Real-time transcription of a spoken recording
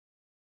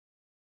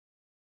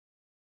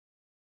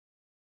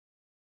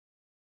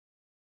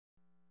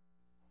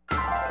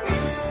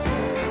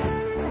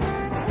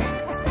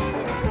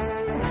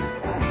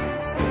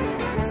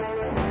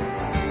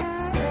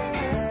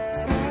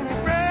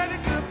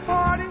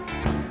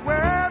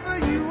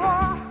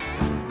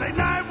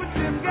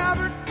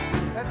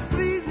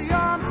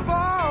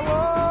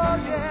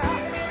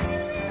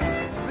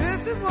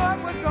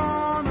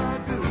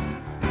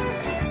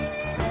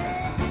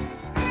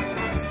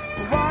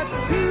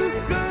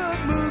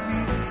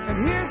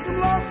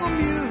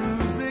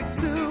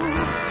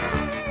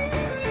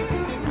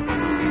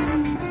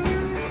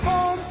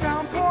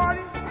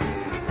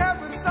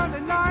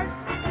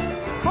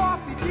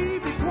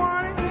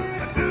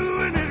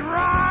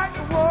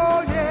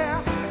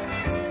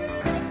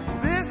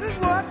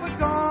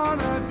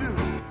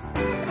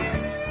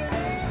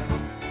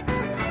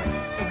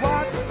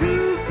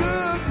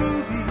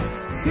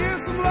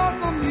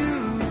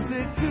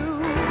music too.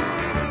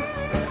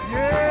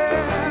 Yeah.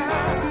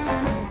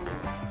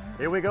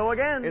 Here we go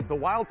again. It's the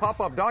Wild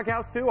Pop-Up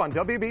Doghouse 2 on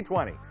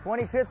WB20.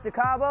 20 trips to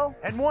Cabo.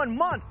 And one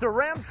monster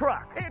Ram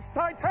truck. It's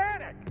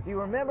Titanic. Do you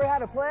remember how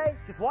to play?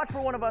 Just watch for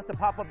one of us to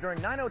pop up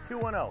during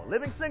 90210,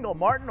 Living Single,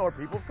 Martin, or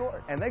People's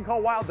Court. And then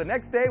call Wild the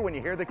next day when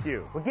you hear the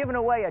cue. We're giving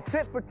away a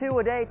trip for 2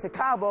 a day to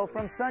Cabo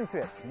from Sun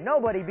Trips.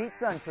 Nobody beats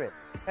Sun Trips.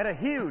 And a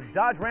huge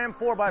Dodge Ram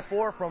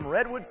 4x4 from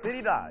Redwood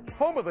City Dodge,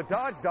 home of the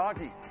Dodge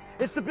Doggy.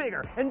 It's the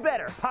bigger and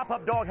better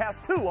Pop-Up Doghouse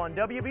 2 on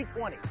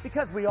WB20.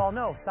 Because we all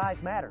know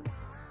size matters.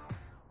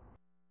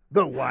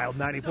 The Wild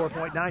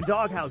 94.9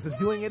 Doghouse is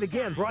doing it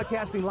again,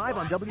 broadcasting live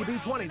on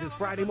WB20 this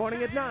Friday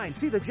morning at 9.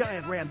 See the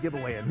Giant Ram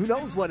giveaway and who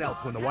knows what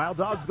else when the Wild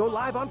Dogs go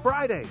live on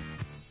Friday.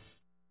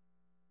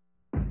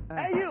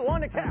 Hey, you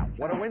on the couch.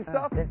 Want to win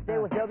stuff? Then stay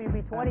with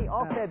WB20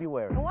 all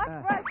February. And watch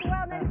for us, the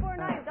Wild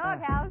 94.9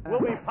 Doghouse. We'll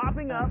be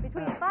popping up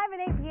between 5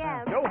 and 8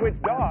 p.m. Know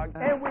which dog.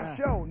 And which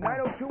show,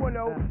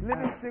 90210,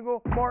 Living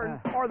Single, Martin,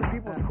 or the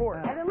People's Court.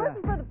 And then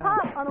listen for the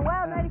pop on the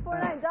Wild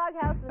 94.9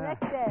 Doghouse the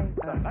next day.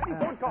 The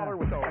 94th caller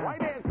with the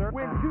right answer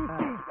Win 2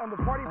 seats on the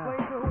party plane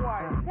to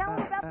Hawaii. Tell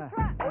them about the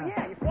truck. Oh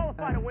yeah, you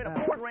qualify to win a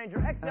Ford Ranger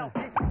XL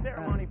Future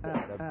Ceremony 4.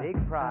 The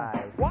big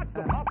prize. Watch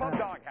the Pop-Up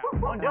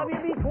Doghouse on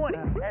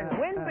WB20 and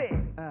win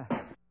big.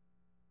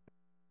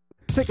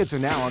 Tickets are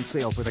now on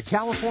sale for the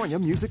California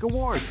Music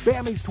Awards.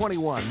 BAMMY's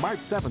 21, March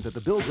 7th at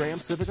the Bill Graham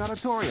Civic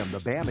Auditorium. The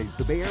BAMMY's,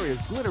 the Bay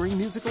Area's glittering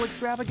musical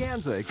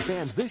extravaganza,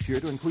 expands this year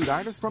to include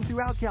artists from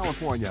throughout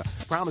California,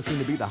 promising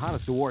to be the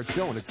hottest award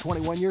show in its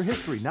 21-year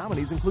history.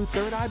 Nominees include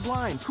Third Eye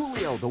Blind,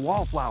 Coolio, The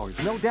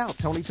Wallflowers, No Doubt,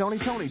 Tony,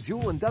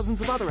 Jewel, and dozens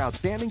of other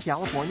outstanding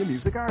California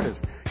music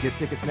artists. Get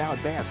tickets now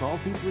at Bass, all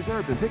seats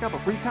reserved, and pick up a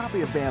free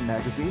copy of BAM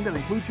magazine that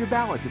includes your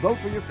ballot to vote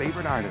for your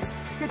favorite artists.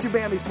 Get your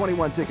BAMMY's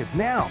 21 tickets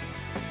now.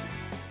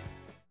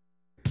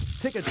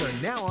 Tickets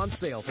are now on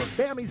sale for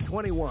BAMMY's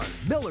 21.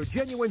 Miller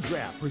Genuine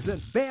Draft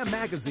presents BAM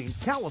Magazine's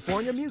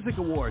California Music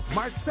Awards,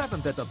 March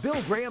 7th at the Bill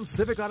Graham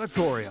Civic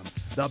Auditorium.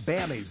 The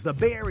BAMMY's, the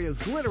Bay Area's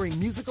glittering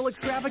musical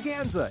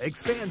extravaganza,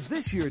 expands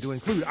this year to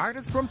include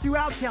artists from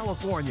throughout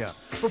California.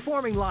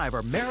 Performing live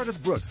are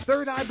Meredith Brooks,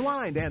 Third Eye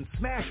Blind, and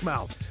Smash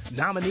Mouth.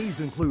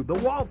 Nominees include The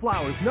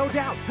Wallflowers, No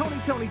Doubt,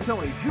 Tony,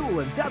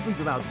 Jewel, and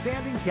dozens of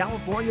outstanding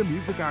California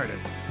music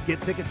artists.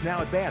 Get tickets now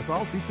at Bass.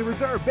 All seats are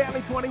reserved.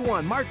 BAMMY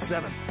 21, March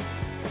 7th.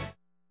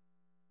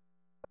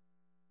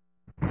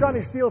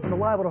 Johnny Steele from the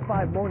Live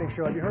 105 Morning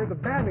Show. Have you heard the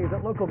BAMMY's,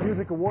 that local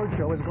music award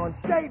show, has gone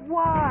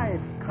statewide?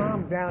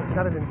 Calm down, it's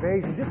not an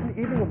invasion, just an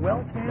evening of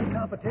well-tanned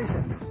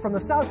competition. From the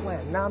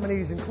Southland,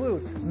 nominees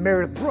include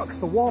Meredith Brooks,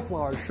 The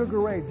Wallflowers,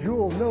 Sugar Ray,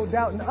 Jewel, No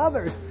Doubt, and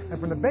others. And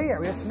from the Bay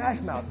Area, Smash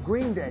Mouth,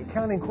 Green Day,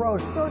 Counting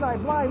Crows, Third Eye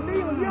Blind,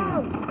 Neil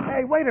Young.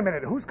 Hey, wait a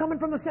minute, who's coming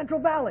from the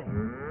Central Valley?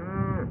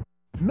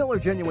 Miller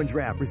Genuine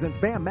Draft presents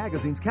BAM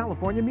Magazine's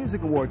California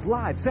Music Awards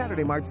live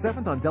Saturday, March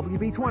 7th on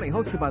WB20,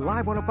 hosted by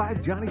Live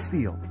 105's Johnny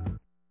Steele.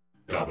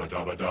 Dubba,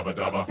 dubba, dubba,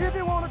 dubba. If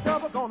you want a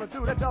double, gonna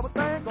do that double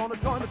thing. Gonna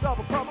join the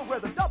double trouble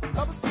with a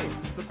double spin.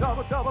 It's a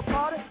double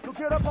party, so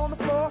get up on the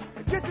floor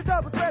and get your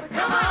doubles ready.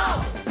 Come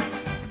on!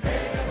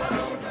 Hey,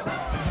 double, double.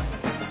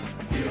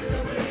 You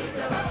believe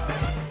double.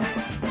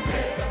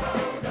 Hey,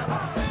 double,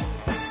 double.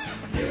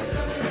 You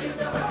believe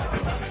double.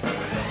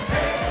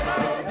 Hey,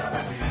 double,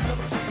 double.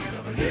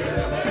 You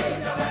believe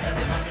double.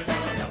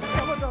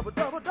 Everybody double,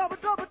 double, double,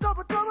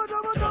 double, double, double,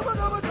 double, double,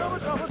 double, double,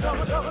 double,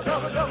 double, double,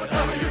 double, double,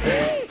 double.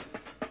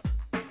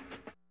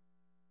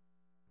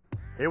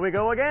 Here we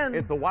go again.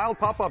 It's the Wild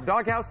Pop-Up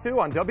Doghouse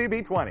 2 on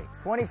WB20.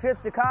 20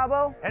 trips to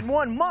Cabo. And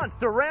one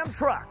monster Ram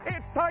truck.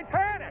 It's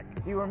Titanic.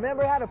 Do you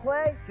remember how to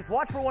play? Just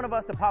watch for one of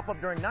us to pop up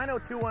during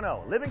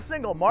 90210, Living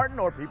Single, Martin,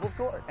 or People's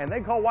Court. And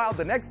then call Wild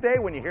the next day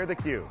when you hear the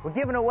cue. We're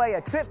giving away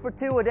a trip for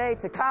 2 a day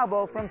to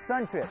Cabo from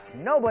Sun Trips.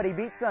 Nobody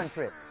beats Sun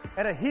Trips.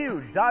 And a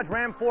huge Dodge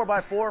Ram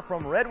 4x4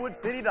 from Redwood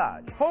City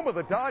Dodge, home of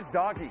the Dodge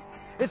Doggy.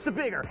 It's the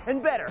bigger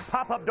and better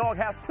Pop-Up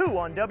Doghouse 2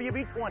 on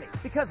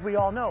WB20. Because we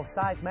all know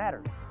size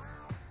matters.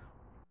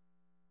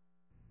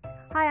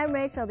 Hi, I'm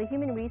Rachel, the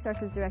Human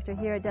Resources Director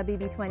here at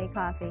WB20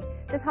 KOFY.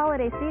 This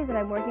holiday season,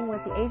 I'm working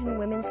with the Asian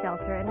Women's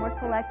Shelter, and we're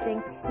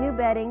collecting new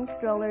bedding,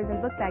 strollers,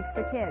 and book bags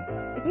for kids.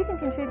 If you can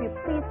contribute,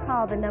 please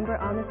call the number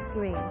on the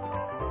screen.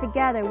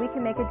 Together, we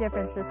can make a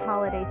difference this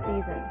holiday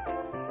season.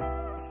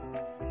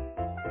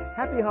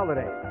 Happy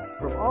holidays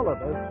from all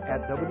of us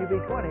at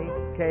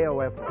WB20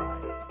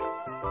 KOFY.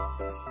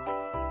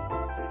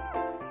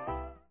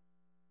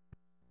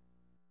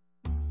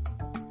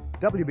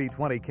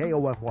 WB20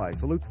 KOFY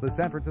salutes the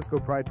San Francisco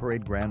Pride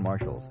Parade Grand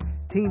Marshals,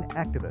 teen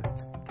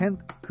activists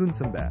Kent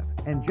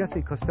Kunsenbath and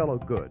Jesse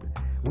Costello-Good.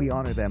 We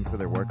honor them for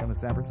their work on the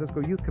San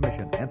Francisco Youth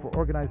Commission and for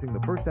organizing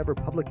the first ever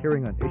public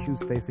hearing on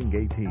issues facing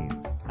gay teens.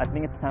 I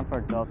think it's time for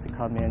adults to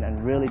come in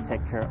and really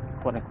take care,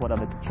 quote-unquote,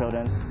 of its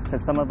children,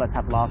 because some of us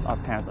have lost our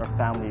parents or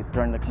family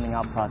during the coming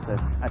out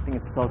process. I think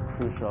it's so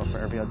crucial for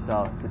every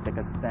adult to take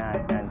a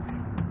stand and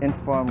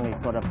informally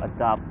sort of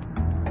adopt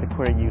the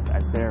queer youth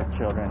as their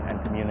children and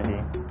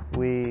community.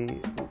 We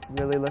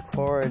really look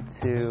forward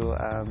to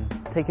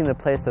taking the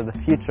place of the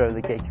future of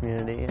the gay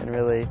community and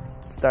really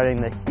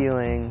starting the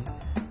healing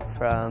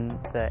from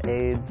the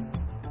AIDS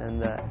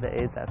and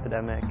the AIDS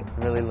epidemic.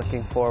 Really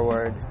looking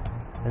forward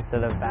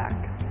instead of back.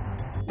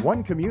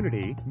 One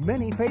community,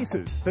 many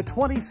faces. The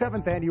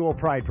 27th Annual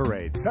Pride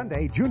Parade,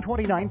 Sunday, June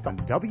 29th on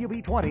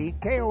WB20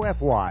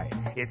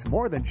 KOFY. It's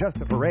more than just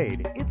a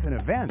parade, it's an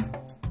event.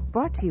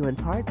 Brought to you in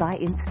part by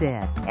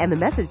Instead and the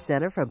Message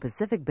Center from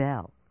Pacific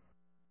Bell.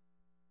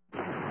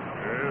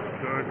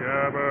 Mr.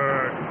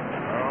 Gabbard,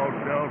 thou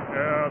shalt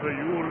bear the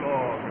Yule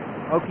log.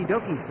 Okie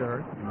dokie,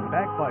 sir.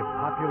 Backed by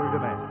popular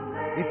demand,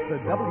 it's the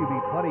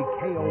WB20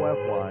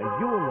 KOFY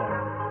Yule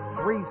Log.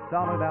 3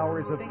 solid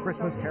hours of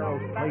Christmas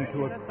carols played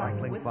to a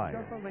crackling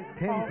fire.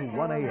 10 to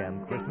 1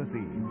 a.m. Christmas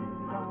Eve.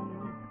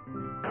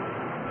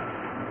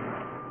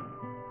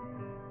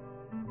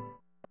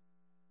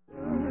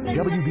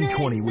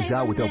 WB20 was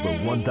out with over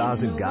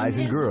 1,000 guys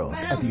and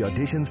girls at the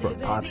auditions for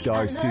Pop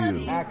Stars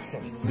 2.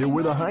 There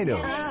were the high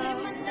notes,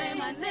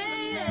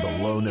 the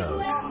low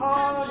notes,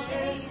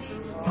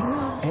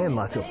 and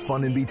lots of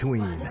fun in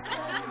between.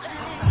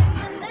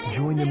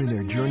 Join them in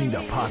their journey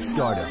to pop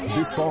stardom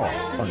this fall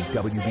on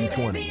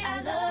WB20.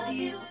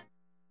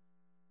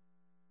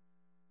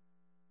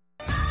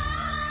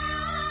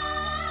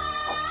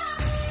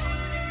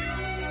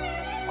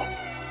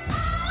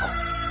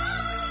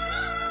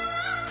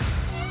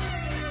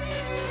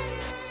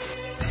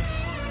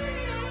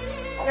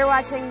 You're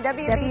watching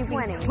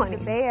WB20.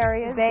 The Bay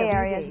Area's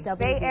WB.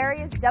 Bay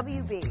Area's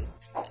WB.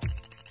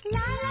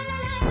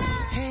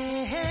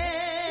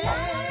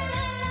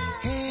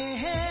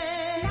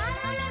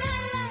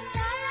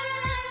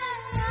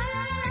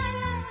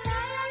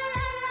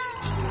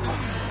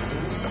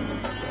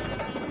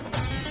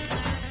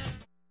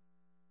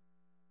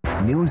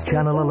 News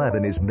Channel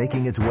 11 is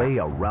making its way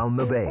around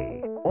the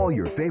Bay. All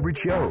your favorite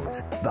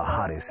shows, the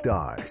hottest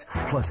stars,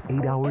 plus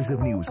 8 hours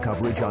of news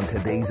coverage on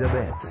today's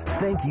events.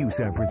 Thank you,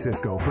 San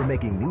Francisco, for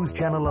making News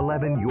Channel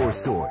 11 your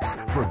source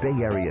for Bay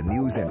Area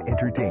news and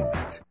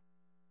entertainment.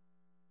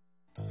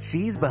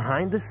 She's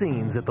behind the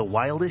scenes at the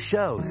wildest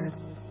shows,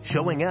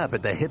 showing up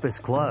at the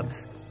hippest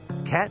clubs.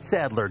 Kat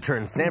Sadler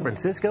turns San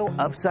Francisco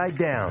upside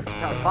down.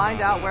 So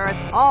find out where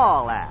it's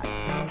all at.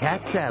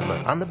 Kat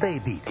Sadler on the Bay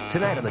Beat,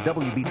 tonight on the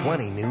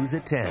WB20 News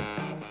at 10.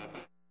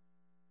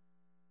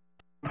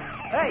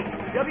 Hey,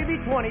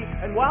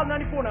 WB20 and Wild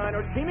 94.9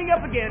 are teaming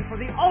up again for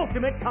the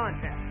ultimate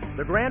contest.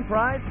 The grand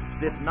prize,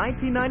 this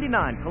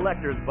 1999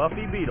 collector's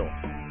Buffy Beetle.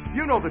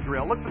 You know the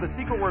drill. Look for the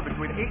secret word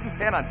between 8 and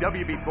 10 on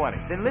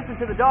WB20. Then listen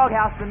to the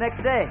Doghouse the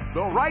next day.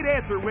 The right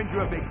answer wins you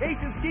a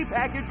vacation ski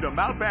package to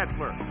Mount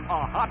Bachelor.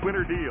 A hot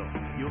winter deal.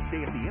 You'll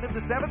stay at the end of the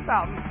 7th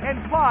mountain and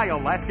fly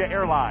Alaska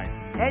Airlines.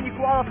 And you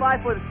qualify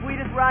for the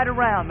sweetest ride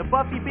around, the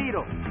Buffy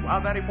Beetle.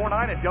 Wild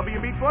 94.9 at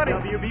WB20.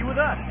 WB with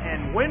us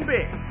and win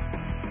big.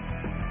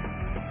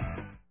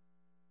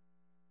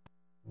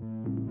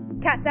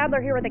 Kat Sadler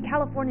here with the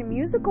California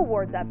Music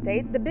Awards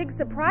update. The big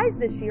surprise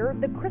this year,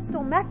 the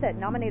Crystal Method,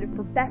 nominated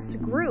for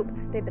Best Group.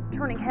 They've been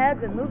turning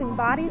heads and moving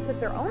bodies with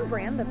their own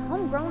brand of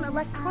homegrown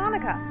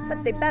electronica.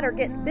 But they better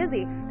get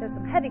busy. There's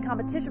some heavy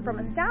competition from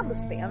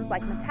established bands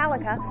like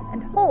Metallica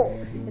and Hole.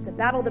 It's a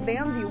battle of the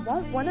bands you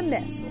won't want to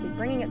miss. We'll be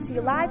bringing it to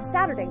you live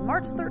Saturday,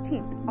 March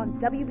 13th on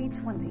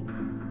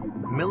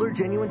WB20. Miller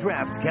Genuine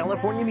Draft's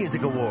California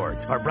Music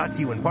Awards are brought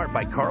to you in part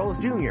by Carl's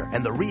Jr.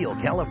 and the Real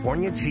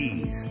California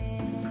Cheese.